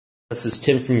This is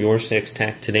Tim from Your Six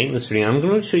Tech. Today in this video I'm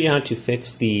going to show you how to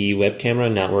fix the web camera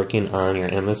not working on your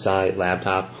MSI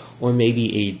laptop or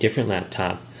maybe a different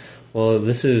laptop. Well,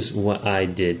 this is what I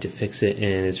did to fix it,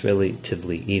 and it's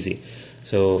relatively easy.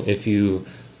 So if you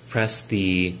press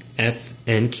the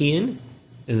FN key in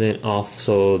and then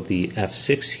also the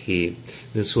F6 key,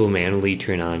 this will manually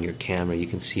turn on your camera. You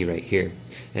can see right here.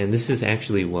 And this is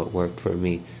actually what worked for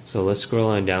me. So let's scroll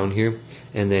on down here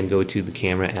and then go to the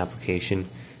camera application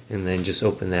and then just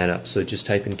open that up. So just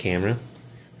type in camera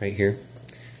right here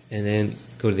and then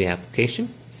go to the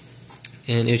application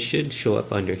and it should show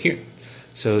up under here.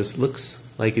 So it looks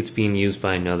like it's being used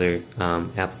by another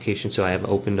application. So I have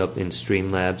opened up in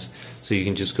Streamlabs, so you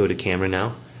can just go to camera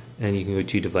now and you can go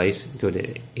to device, go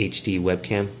to HD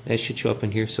webcam. That should show up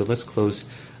in here. So let's close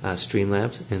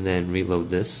Streamlabs and then reload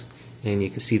this, and you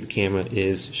can see the camera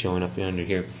is showing up under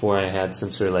here. Before I had some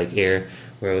sort of like error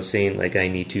where I was saying like I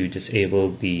need to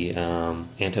disable the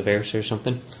antivirus or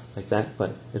something like that,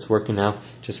 but it's working now.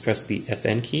 Just press the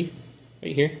FN key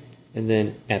right here and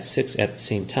then F6 at the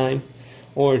same time,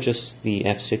 or just the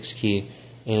F6 key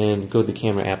and go to the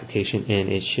camera application, and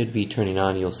it should be turning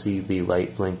on. You'll see the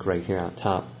light blink right here on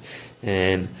top,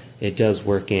 and it does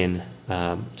work in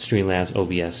Streamlabs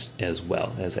OBS as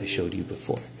well, as I showed you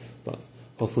before. But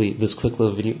hopefully this quick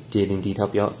little video did indeed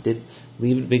help you out. If it did,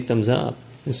 leave it a big thumbs up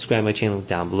and subscribe to my channel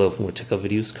down below for more tech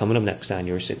videos coming up next on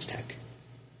Your Six Tech.